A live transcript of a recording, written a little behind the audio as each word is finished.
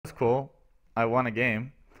cool. I won a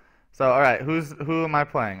game. So all right, who am I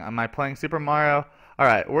playing? Am I playing Super Mario? All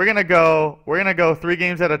right, we're gonna go 3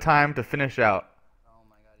 games at a time to finish out. Oh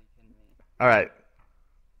my god, are you kidding me? All right,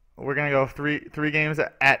 we're gonna go three games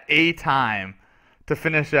at a time to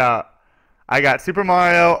finish out. I got Super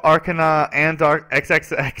Mario, Arcana, and Dark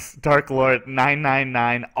XXX Dark Lord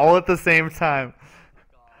 999 all at the same time.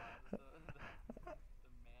 God, the man of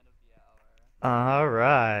the hour. All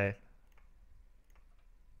right.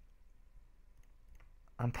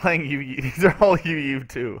 I'm playing UU. These are all UU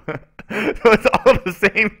too. So it's all the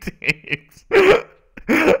same teams. Super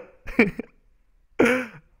confused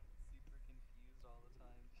all the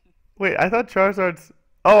time. Wait, I thought Charizard's.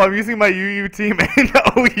 Oh, I'm using my UU team and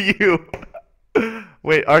OU.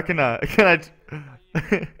 Wait, Arcana. Can Are you? I?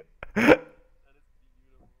 That is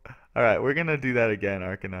beautiful. All right, we're gonna do that again,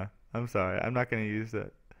 Arcana. I'm sorry. I'm not gonna use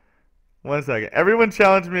that. 1 second. Everyone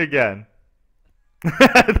challenge me again. I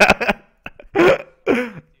can't do it. I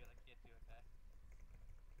can't do it. Okay.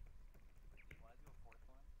 You want to do a fourth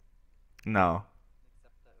one? No.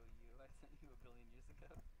 Except the OU I sent you a billion years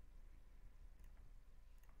ago.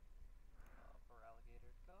 For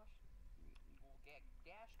alligator. Gosh. Well,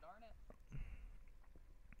 gosh darn it.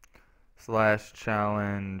 Slash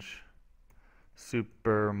challenge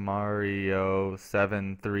Super Mario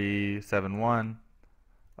 7371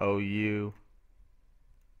 OU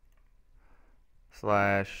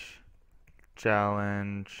slash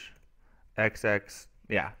challenge XX.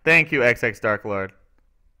 Yeah, thank you, XX Dark Lord.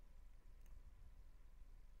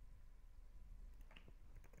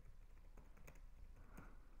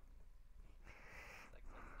 XX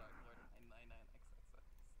Dark Lord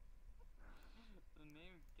 999XXX. The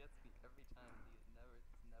name gets me every time. It's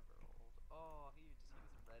never old. Oh, he just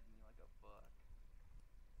read me like a book.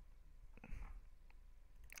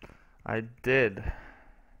 I did.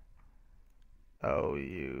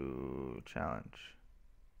 OU challenge.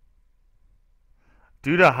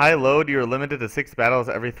 Due to high load, you are limited to 6 battles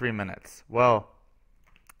every 3 minutes. Well,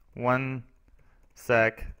 1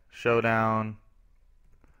 sec. Showdown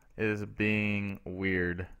is being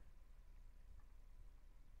weird.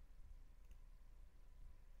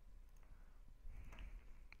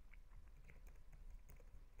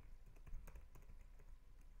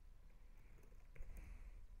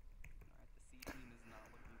 Alright, the C team is not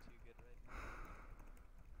looking too good right now.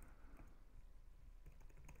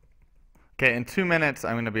 Okay, in 2 minutes,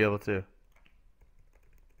 I'm going to be able to.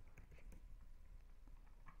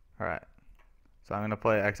 Alright. So I'm going to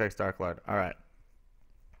play XX Dark Lord. Alright.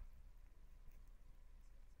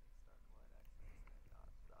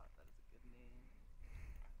 That is a good name.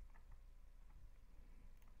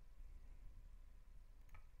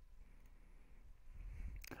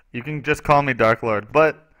 You can just call me Dark Lord,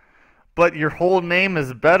 but your whole name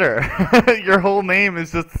is better. Your whole name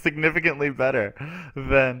is just significantly better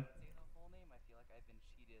than Say the whole name, I feel like I've been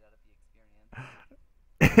cheated out of the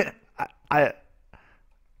experience.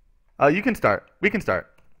 I you can start. We can start.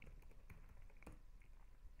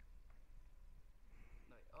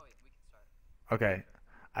 No, wait, oh wait, we can start. Okay.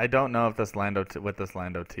 I don't know if this Lando what this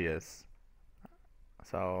Lando T is.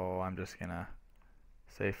 So I'm just going to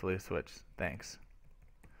safely switch. Thanks.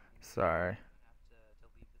 Sorry. I have to leave the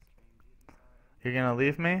stream, dude. I'm sorry. You're going to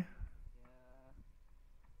leave me? Yeah.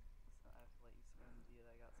 So I have to let you swim, dude.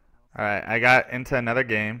 I got something else All to right. do. I got into another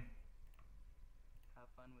game. Have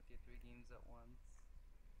fun with your 3 games at once.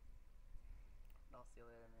 I'll see you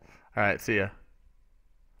later, man. All right. See ya.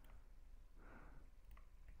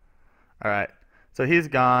 All right. So he's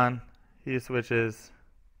gone. He switches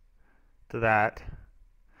to that.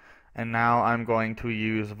 And now I'm going to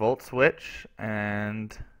use Volt Switch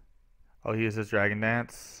and oh, he uses Dragon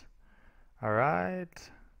Dance. All right.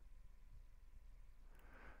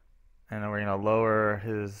 And then we're going to lower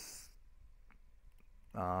his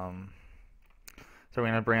so we're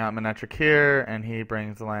going to bring out Manectric here and he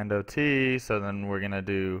brings Lando T, so then we're going to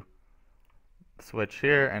do switch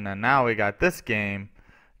here and then now we got this game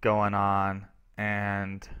going on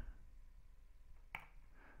and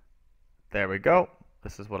there we go.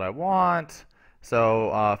 This is what I want. So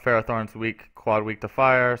Ferrothorn's weak, quad weak to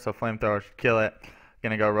fire, so Flamethrower should kill it.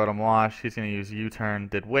 Gonna go Rotom Wash. He's gonna use U-turn.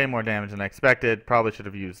 Did way more damage than I expected. Probably should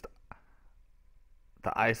have used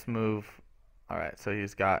the ice move. Alright, so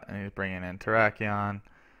he's bringing in Terrakion.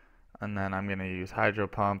 And then I'm gonna use Hydro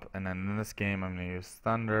Pump. And then in this game, I'm gonna use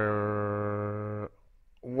Thunder.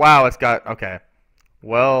 Wow, it's got, okay.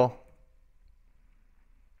 Well,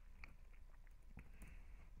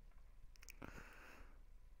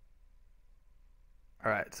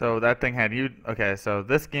 alright, so that thing had you. Okay, so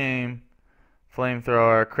this game,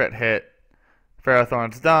 Flamethrower, crit hit.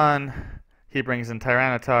 Ferrothorn's done. He brings in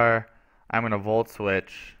Tyranitar. I'm going to Volt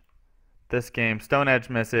Switch. This game, Stone Edge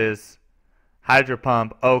misses. Hydro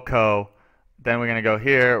Pump, Oko. Then we're going to go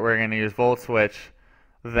here. We're going to use Volt Switch.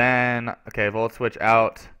 Then, okay, Volt Switch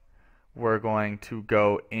out. We're going to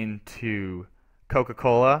go into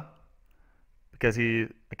Coca-Cola. Because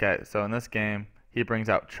okay, so in this game, he brings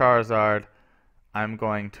out Charizard. I'm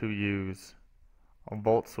going to use a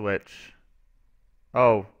Volt Switch.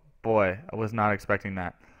 Oh, boy, I was not expecting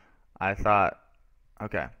that. I thought,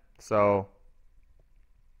 okay, so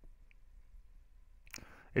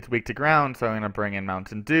it's weak to ground, so I'm going to bring in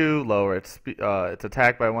Mountain Dew, lower its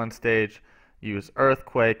attack by 1 stage, use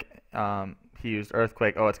Earthquake. He used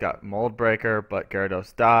Earthquake. Oh, it's got Mold Breaker, but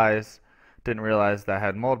Gyarados dies. Didn't realize that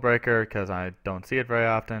had Mold Breaker because I don't see it very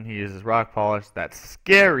often. He uses Rock Polish. That's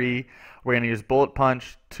scary. We're going to use Bullet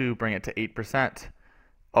Punch to bring it to 8%.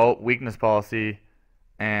 Oh, Weakness Policy,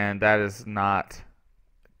 and that is not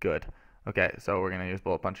good. Okay, so we're going to use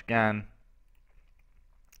Bullet Punch again.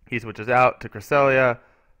 He switches out to Cresselia.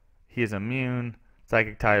 He's immune.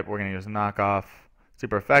 Psychic type, we're going to use Knockoff.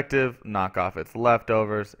 Super effective. Knock off its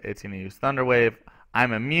leftovers. It's going to use Thunder Wave.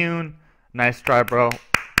 I'm immune. Nice try, bro.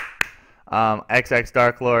 XX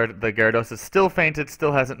Dark Lord. The Gyarados is still fainted,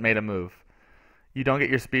 still hasn't made a move. You don't get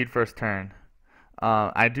your speed first turn.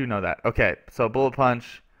 I do know that. Okay, so Bullet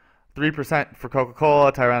Punch. 3% for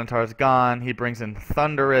Coca-Cola. Tyranitar's gone. He brings in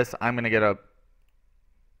Thundurus. I'm going to get a...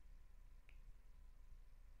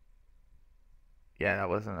 Yeah, that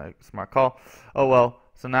wasn't a smart call. Oh, well.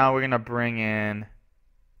 So now we're going to bring in...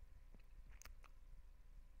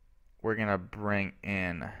 We're going to bring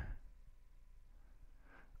in...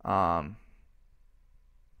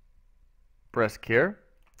 Brisk here.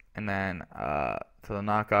 And then, so the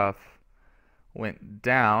knockoff went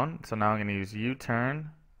down. So now I'm going to use U-turn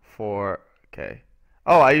for, okay.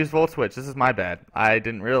 Oh, I used Volt Switch. This is my bad. I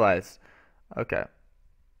didn't realize. Okay.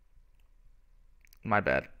 My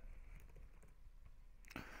bad.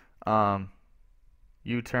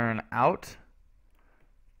 U-turn out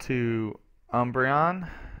to Umbreon.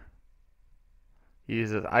 He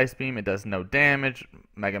uses Ice Beam. It does no damage.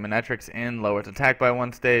 Mega Manetrix in. Lowers attack by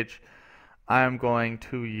 1 stage. I'm going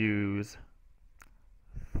to use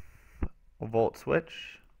Volt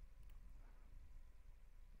Switch.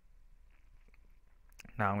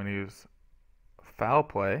 Now I'm going to use Foul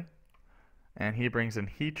Play. And he brings in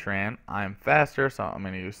Heatran. I'm faster, so I'm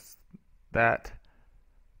going to use that.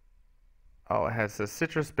 Oh, it has a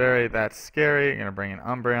Citrus Berry. That's scary. I'm going to bring in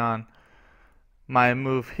Umbreon. My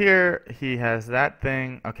move here, he has that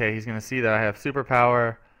thing. Okay, he's going to see that I have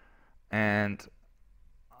superpower, and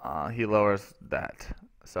he lowers that.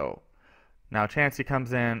 So now Chansey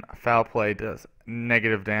comes in. Foul Play does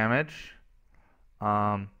negative damage.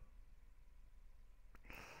 Now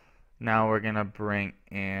we're going to bring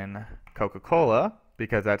in Coca-Cola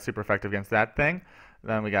because that's super effective against that thing.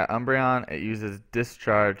 Then we got Umbreon. It uses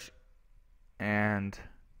Discharge. And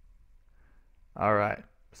alright,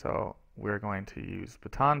 so we're going to use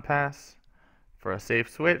Baton Pass for a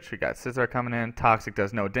safe switch. We got Scizor coming in. Toxic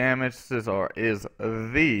does no damage. Scizor is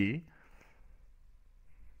the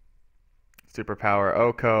superpower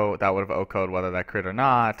Oko. That would have Oko'd whether that crit or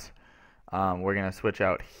not. We're going to switch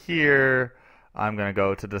out here. I'm going to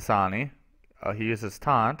go to Dasani. He uses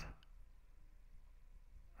Taunt.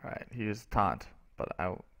 Alright, he used Taunt, but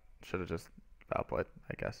I should have just Foul Played,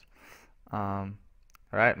 I guess.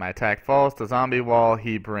 Alright, my attack falls to Zombie Wall.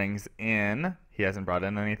 He brings in, he hasn't brought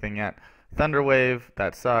in anything yet. Thunder Wave,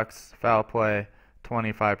 that sucks. Foul Play,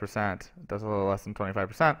 25%. Does a little less than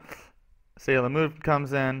 25%. Sailor Move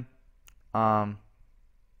comes in. Gonna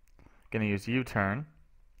use U-turn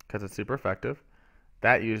because it's super effective.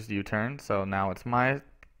 That used U-turn, so now it's my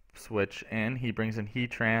switch in. He brings in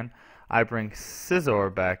Heatran. I bring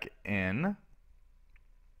Scizor back in.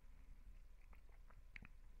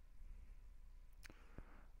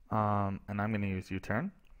 And I'm going to use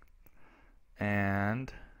U-turn.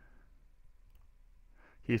 And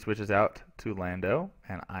he switches out to Lando,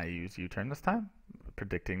 and I use U-turn this time,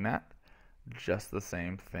 predicting that. Just the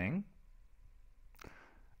same thing.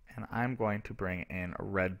 And I'm going to bring in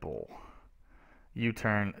Red Bull.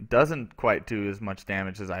 U-turn doesn't quite do as much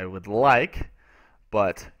damage as I would like,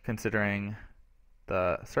 but considering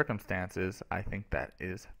the circumstances, I think that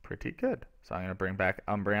is pretty good. So I'm going to bring back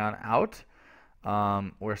Umbreon out.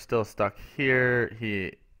 We're still stuck here.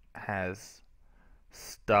 He has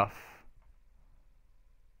stuff.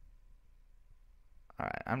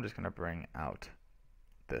 Alright, I'm just going to bring out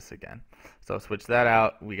this again. So switch that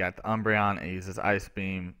out. We got the Umbreon. It uses Ice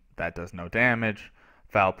Beam. That does no damage.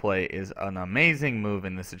 Foul Play is an amazing move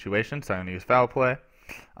in this situation, so I'm going to use Foul Play.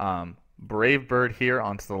 Brave Bird here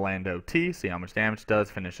onto the Lando T, see how much damage it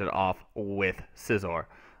does, finish it off with Scizor.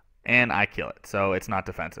 And I kill it, so it's not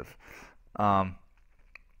defensive.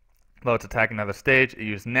 Though it's attacking another stage, it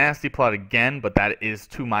used Nasty Plot again, but that is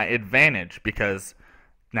to my advantage because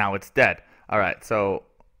now it's dead. Alright, so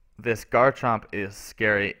this Garchomp is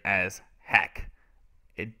scary as heck.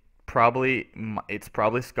 It's probably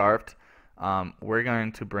scarfed. We're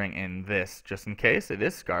going to bring in this just in case. It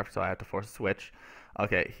is scarfed, so I have to force a switch.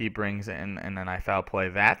 Okay, he brings in, and then I foul play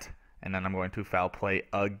that, and then I'm going to foul play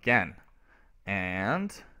again.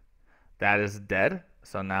 And that is dead.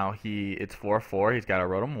 So now it's 4-4. He's got a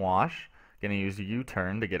Rotom Wash. Gonna use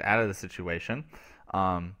U-turn to get out of the situation.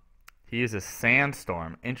 He uses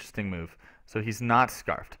Sandstorm. Interesting move. So he's not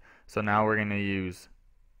scarfed. So now we're gonna use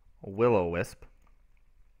Will-O-Wisp.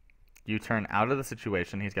 U-turn out of the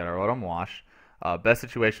situation. He's got a Rotom Wash. Best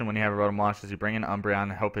situation when you have a Rotom Wash is you bring in Umbreon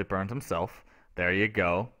and hope it burns himself. There you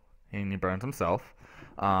go. And he burns himself.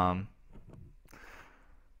 Then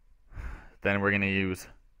we're gonna use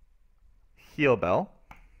Heal Bell.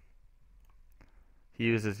 He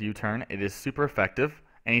uses U-turn. It is super effective.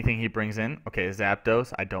 Anything he brings in, okay,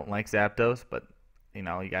 Zapdos. I don't like Zapdos, but you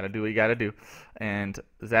know, you gotta do what you gotta do. And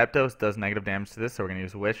Zapdos does negative damage to this, so we're gonna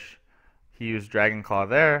use Wish. He used Dragon Claw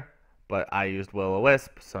there, but I used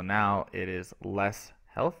Will-O-Wisp, so now it is less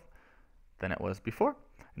health than it was before.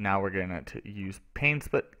 Now we're gonna use Pain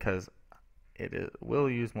Split because will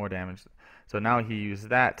use more damage. So now he used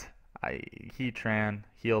that. Heatran,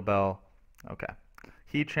 Heal Bell. Okay.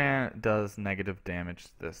 Heatran does negative damage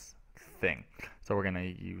to this thing. So we're going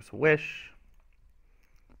to use Wish,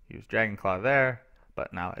 use Dragon Claw there,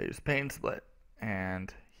 but now I use Pain Split.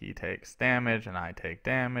 And he takes damage, and I take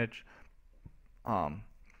damage. And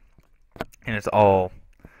it's all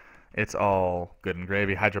good and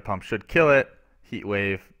gravy. Hydro Pump should kill it. Heat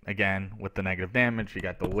Wave, again, with the negative damage. You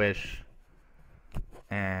got the Wish.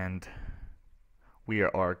 And we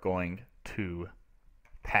are going to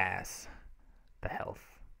pass the health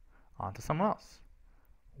onto someone else.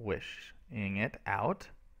 Wishing it out.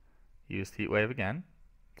 Used Heat Wave again.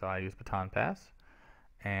 So I use Baton Pass.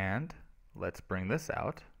 And let's bring this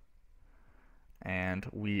out. And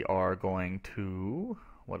we are going to...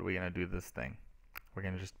 What are we going to do this thing? We're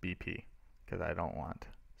going to just BP. Because I don't want...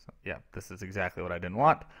 So, yeah, this is exactly what I didn't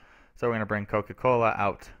want. So we're going to bring Coca-Cola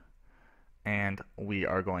out. And we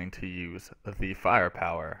are going to use the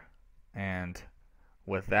Firepower. And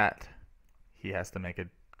with that, he has to make a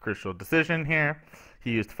crucial decision here.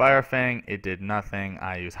 He used Fire Fang. It did nothing.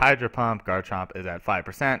 I use Hydro Pump. Garchomp is at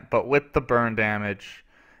 5%. But with the burn damage,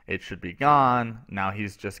 it should be gone. Now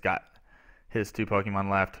he's just got his 2 Pokemon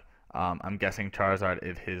left. I'm guessing Charizard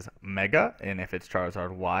is his Mega. And if it's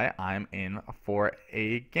Charizard Y, I'm in for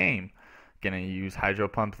a game. Gonna use Hydro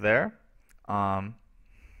Pump there.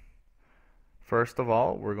 First of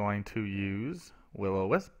all, we're going to use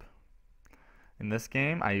Will-O-Wisp. In this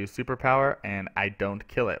game, I use Superpower, and I don't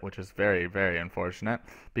kill it, which is very, very unfortunate,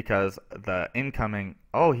 because the incoming...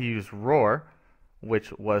 Oh, he used Roar,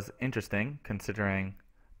 which was interesting, considering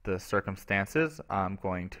the circumstances. I'm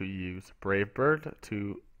going to use Brave Bird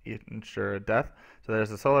to ensure death. So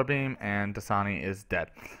there's a Solar Beam, and Dasani is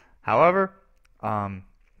dead. However,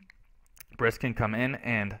 Brisk can come in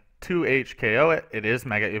and 2-HKO it. It is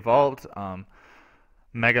Mega Evolved.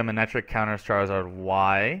 Mega Manectric counters Charizard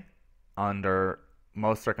Y under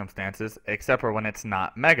most circumstances, except for when it's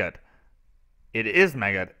not Mega'd. It is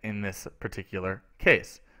Mega'd in this particular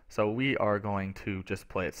case. So we are going to just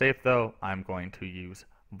play it safe, though. I'm going to use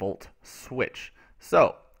Volt Switch.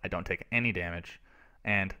 So I don't take any damage.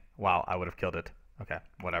 And, wow, I would have killed it. Okay,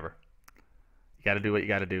 whatever. You got to do what you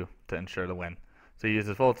got to do to ensure the win. So he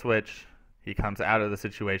uses Volt Switch. He comes out of the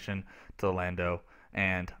situation to the Lando.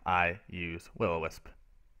 And I use Will-O-Wisp.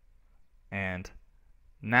 And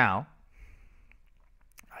now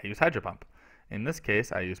I use Hydro Pump. In this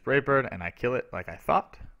case, I use Brave Bird and I kill it like I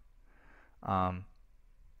thought.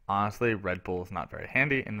 Honestly, Red Bull is not very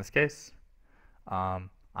handy in this case. I'm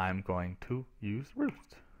going to use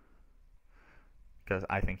Roost because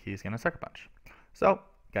I think he's going to Sucker Punch. So,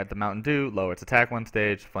 got the Mountain Dew, lower its attack 1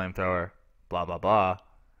 stage, Flamethrower, blah, blah, blah.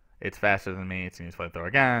 It's faster than me, it's going to use Flamethrower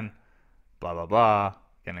again, blah, blah, blah.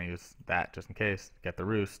 Gonna use that just in case. Get the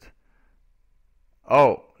Roost.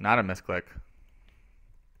 Oh, not a misclick.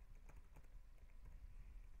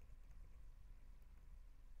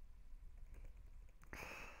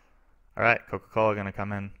 Alright, Coca-Cola gonna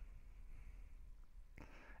come in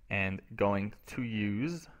and going to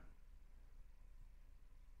use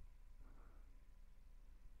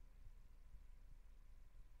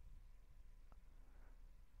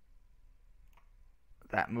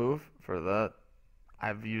that move for the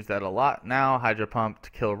I've used that a lot now. Hydro Pump to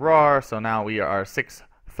kill Roar. So now we are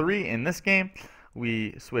 6-3 in this game.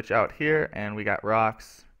 We switch out here and we got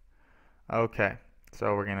rocks. Okay,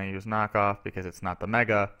 so we're gonna use knockoff because it's not the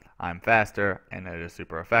Mega. I'm faster and it is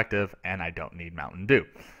super effective and I don't need Mountain Dew.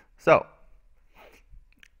 So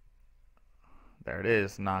there it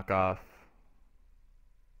is, knockoff.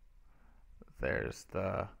 There's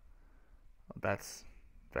the, that's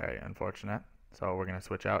very unfortunate. So we're gonna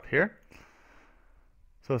switch out here.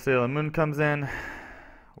 So Sailor Moon comes in.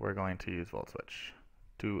 We're going to use Volt Switch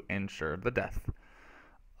to ensure the death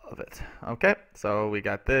of it. Okay, so we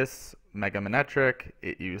got this Mega Manectric.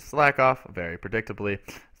 It used Slack Off very predictably.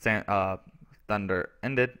 Thunder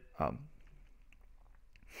ended.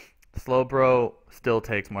 Slowbro still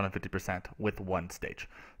takes more than 50% with one stage.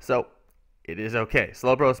 So it is okay.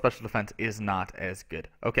 Slowbro's special defense is not as good.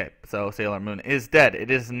 Okay, so Sailor Moon is dead.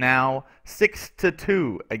 It is now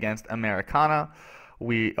 6-2 against Americana.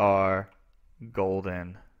 We are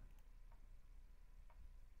golden.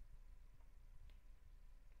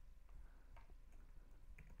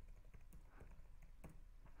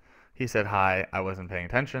 He said hi. I wasn't paying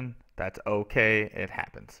attention. That's okay. It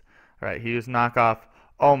happens. All right, he used knockoff.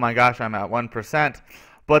 Oh my gosh, I'm at 1%.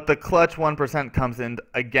 But the clutch 1% comes in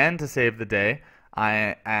again to save the day.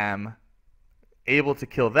 I am able to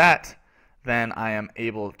kill that. Then I am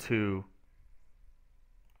able to...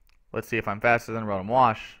 Let's see if I'm faster than Rotom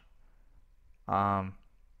Wash.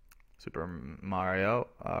 Super Mario.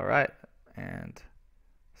 All right. And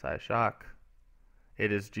Psyshock.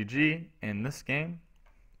 It is GG in this game.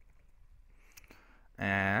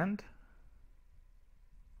 And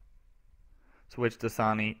switch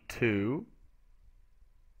Dasani to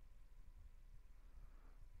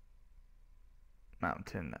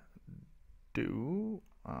Mountain Dew.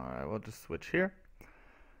 Alright, we'll just switch here.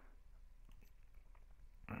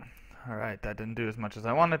 Alright, that didn't do as much as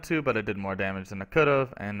I wanted to, but it did more damage than it could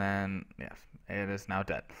have. And then, yes, it is now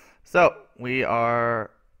dead. So, we are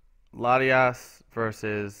Latias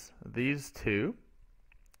versus these two.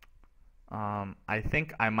 I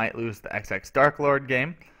think I might lose the XX Dark Lord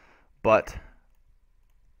game, but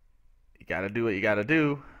you gotta do what you gotta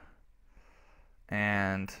do.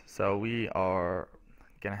 And so we are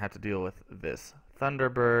gonna have to deal with this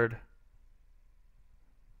Thunderbird.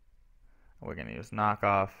 We're gonna use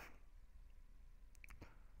knockoff.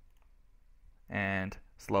 And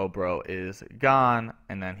Slowbro is gone,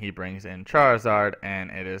 and then he brings in Charizard, and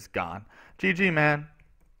it is gone. GG, man.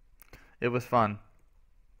 It was fun.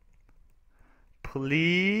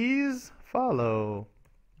 Please follow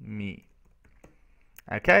me.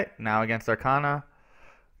 Okay, now against Arcana.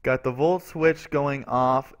 Got the Volt Switch going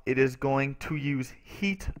off. It is going to use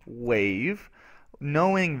Heat Wave.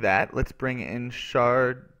 Knowing that, let's bring in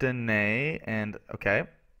Chardonnay. And, okay,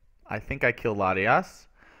 I think I kill Latias.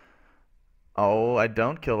 Oh, I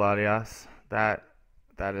don't kill Latias. That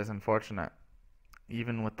is unfortunate.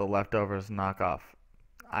 Even with the leftovers knockoff.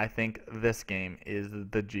 I think this game is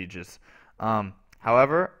the GG's.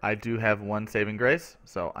 However, I do have one saving grace,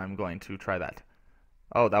 so I'm going to try that.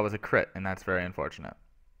 Oh, that was a crit, and that's very unfortunate.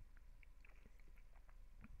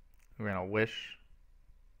 We're going to wish.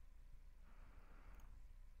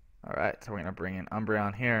 Alright, so we're going to bring in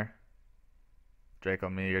Umbreon here. Draco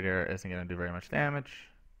Meteor isn't going to do very much damage.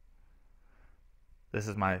 This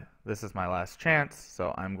is my last chance,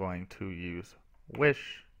 so I'm going to use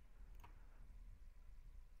Wish.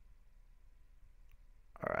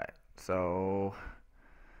 Alright, so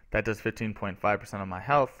that does 15.5% of my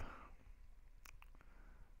health.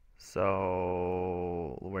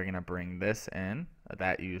 So we're going to bring this in.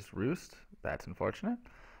 That used Roost. That's unfortunate,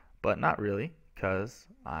 but not really, because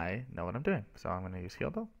I know what I'm doing. So I'm going to use Heal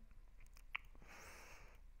Bell.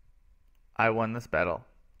 I won this battle.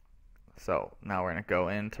 So now we're going to go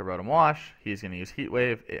into Rotom Wash. He's going to use Heat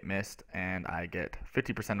Wave. It missed, and I get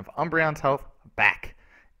 50% of Umbreon's health back.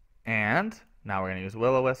 And now we're going to use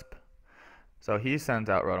Will-O-Wisp. So he sends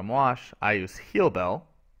out Rotom Wash. I use Heal Bell.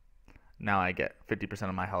 Now I get 50%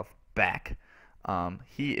 of my health back.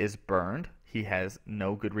 He is burned. He has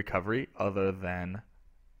no good recovery other than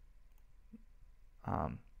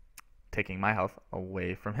taking my health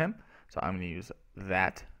away from him. So I'm going to use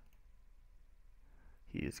that.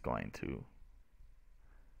 He is going to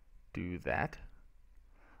do that.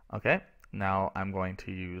 Okay, now I'm going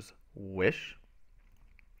to use Wish.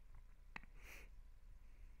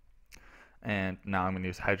 And now I'm going to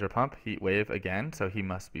use Hydro Pump, Heat Wave again, so he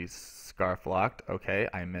must be Scarf Locked. Okay,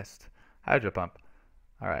 I missed Hydro Pump.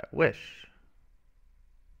 Alright, Wish.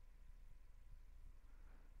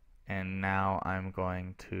 And now I'm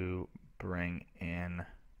going to bring in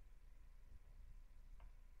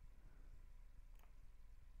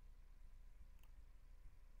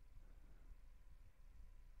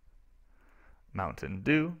Mountain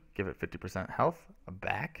Dew, give it 50% health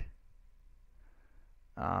back.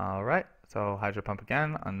 Alright, so Hydro Pump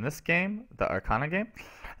again on this game, the Arcana game.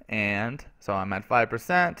 And so I'm at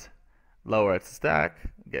 5%, lower its stack,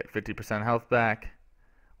 get 50% health back.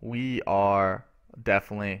 We are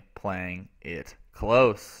definitely playing it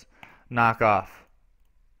close. Knockoff.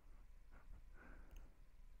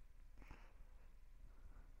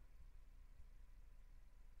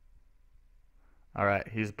 Alright,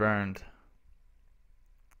 he's burned.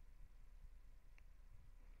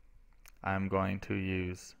 I'm going to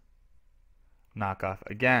use knockoff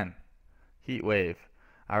again. Heat wave.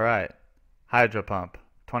 Alright. Hydro pump.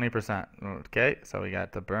 20%. Okay, so we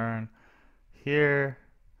got the burn here.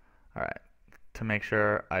 Alright. To make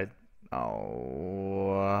sure I...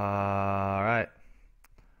 Oh, alright.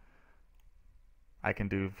 I can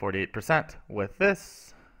do 48% with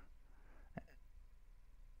this.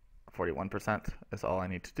 41% is all I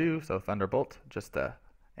need to do. So Thunderbolt, just to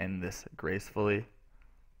end this gracefully.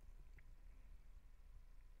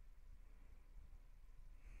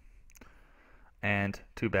 And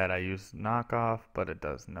too bad I used knockoff, but it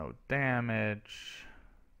does no damage.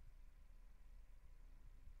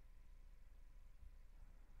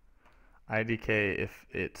 IDK if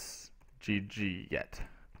it's GG yet.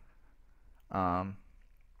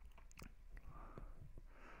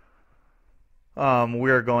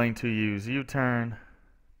 We're going to use U-turn.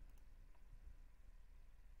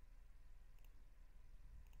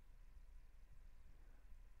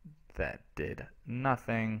 That did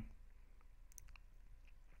nothing.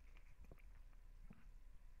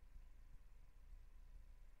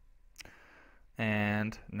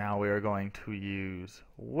 And now we are going to use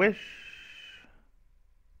Wish.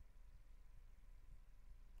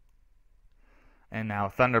 And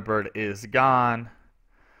now Thunderbird is gone.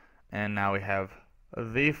 And now we have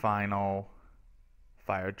the final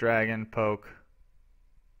Fire Dragon poke.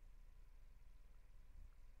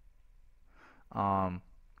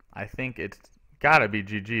 I think it's gotta be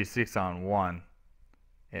GG 6-on-1.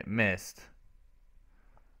 It missed.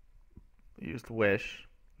 Used Wish.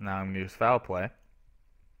 Now I'm going to use Foul Play.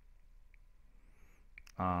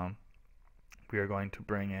 We are going to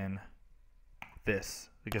bring in this,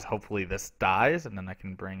 because hopefully this dies, and then I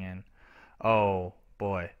can bring in... Oh,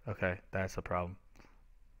 boy. Okay, that's a problem.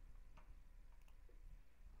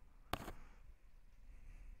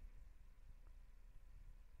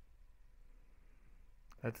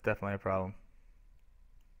 That's definitely a problem.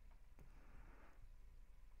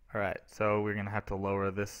 Alright, so we're going to have to lower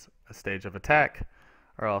this stage of attack,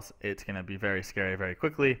 or else it's going to be very scary very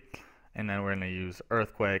quickly. And then we're going to use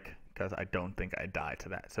Earthquake, because I don't think I die to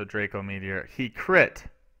that. So Draco Meteor, he crit.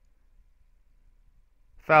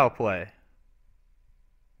 Foul Play.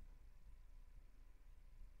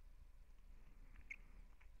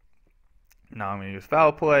 Now I'm going to use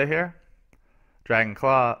Foul Play here. Dragon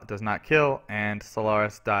Claw does not kill, and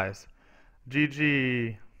Solaris dies.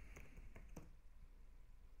 GG.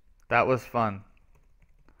 That was fun.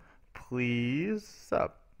 Please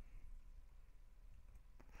sub.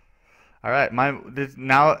 Alright,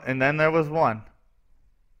 now and then there was one.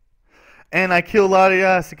 And I killed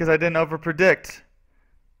Latias because I didn't overpredict.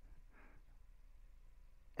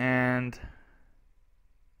 And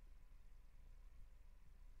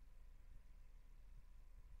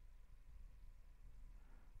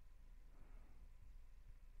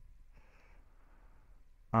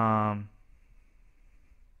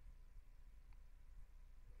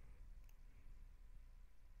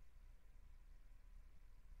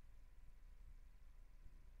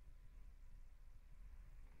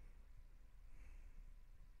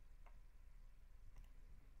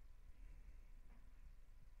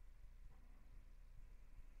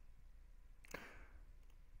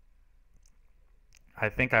I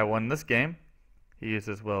think I won this game. He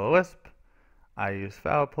uses Will-O-Wisp. I use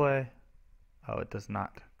Foul Play. Oh, it does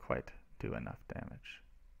not quite do enough damage.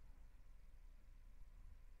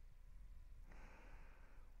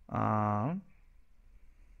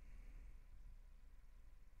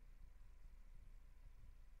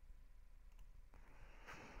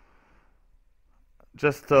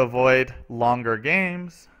 Just to avoid longer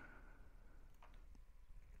games,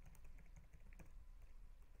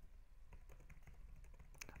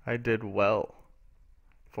 I did well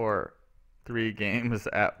for 3 games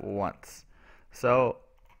at once. So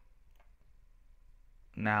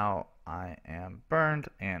now I am burned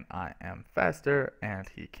and I am faster, and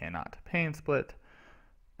he cannot pain split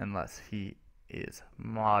unless he is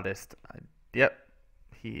modest. Yep,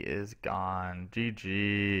 he is gone.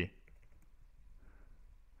 GG.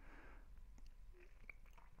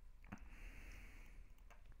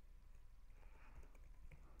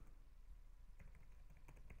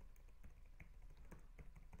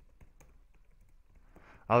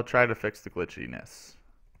 I'll try to fix the glitchiness.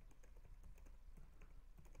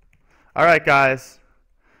 Alright, guys.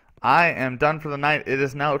 I am done for the night. It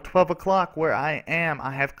is now 12 o'clock where I am.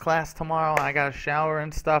 I have class tomorrow. I got a shower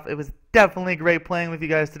and stuff. It was definitely great playing with you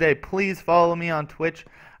guys today. Please follow me on Twitch.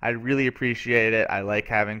 I'd really appreciate it. I like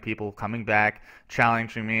having people coming back,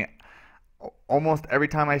 challenging me. Almost every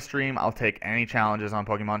time I stream, I'll take any challenges on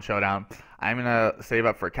Pokemon Showdown. I'm going to save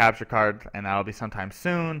up for a capture card, and that'll be sometime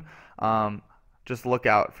soon. Just look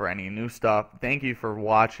out for any new stuff. Thank you for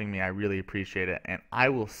watching me. I really appreciate it, and I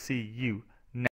will see you